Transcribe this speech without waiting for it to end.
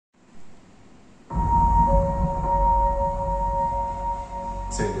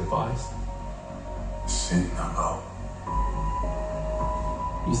Sin about.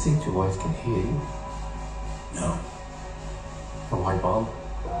 You think your wife can hear you? No. A white bomb?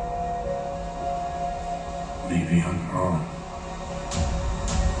 Maybe I'm wrong.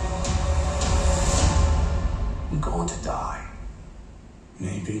 You're going to die.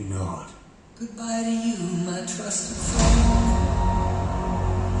 Maybe not. Goodbye to you, my trusted friend.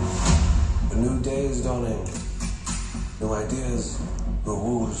 A new day is dawning. New ideas, new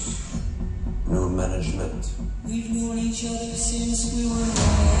rules, new management. We've known each other since we were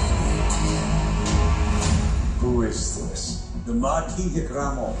young. Who is this? The Marquis de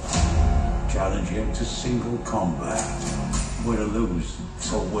Gramont. Challenge him to single combat. Win or lose,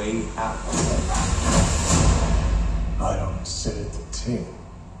 it's a way out. I don't sit at the table.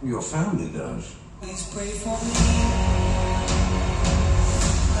 Your family does. Please pray for me.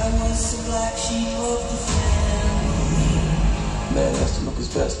 I was the black sheep of the family. Man has to look his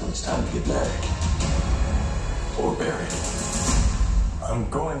best when it's time to get married. Or buried. I'm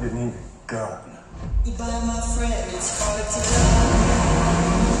going to need a gun. Goodbye, my friend, it's hard to die.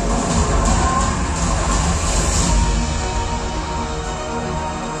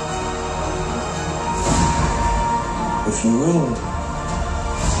 If you win,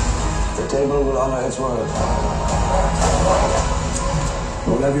 the table will honor its word.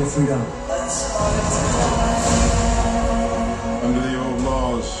 You'll have your freedom. It's hard to die. Under the old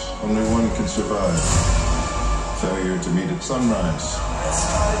laws, only one can survive. Failure to meet at sunrise. It's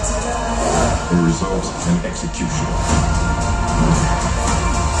hard to die. The result, an execution.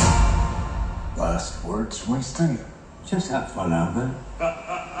 Last words, Winston. Just have fun out there.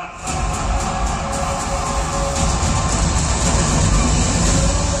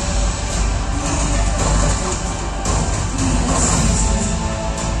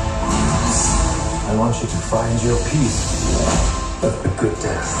 I want you to find your peace. But a good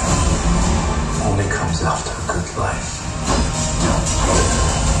death only comes after a good life.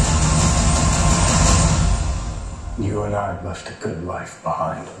 You and I left a good life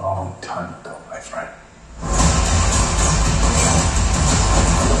behind a long time ago.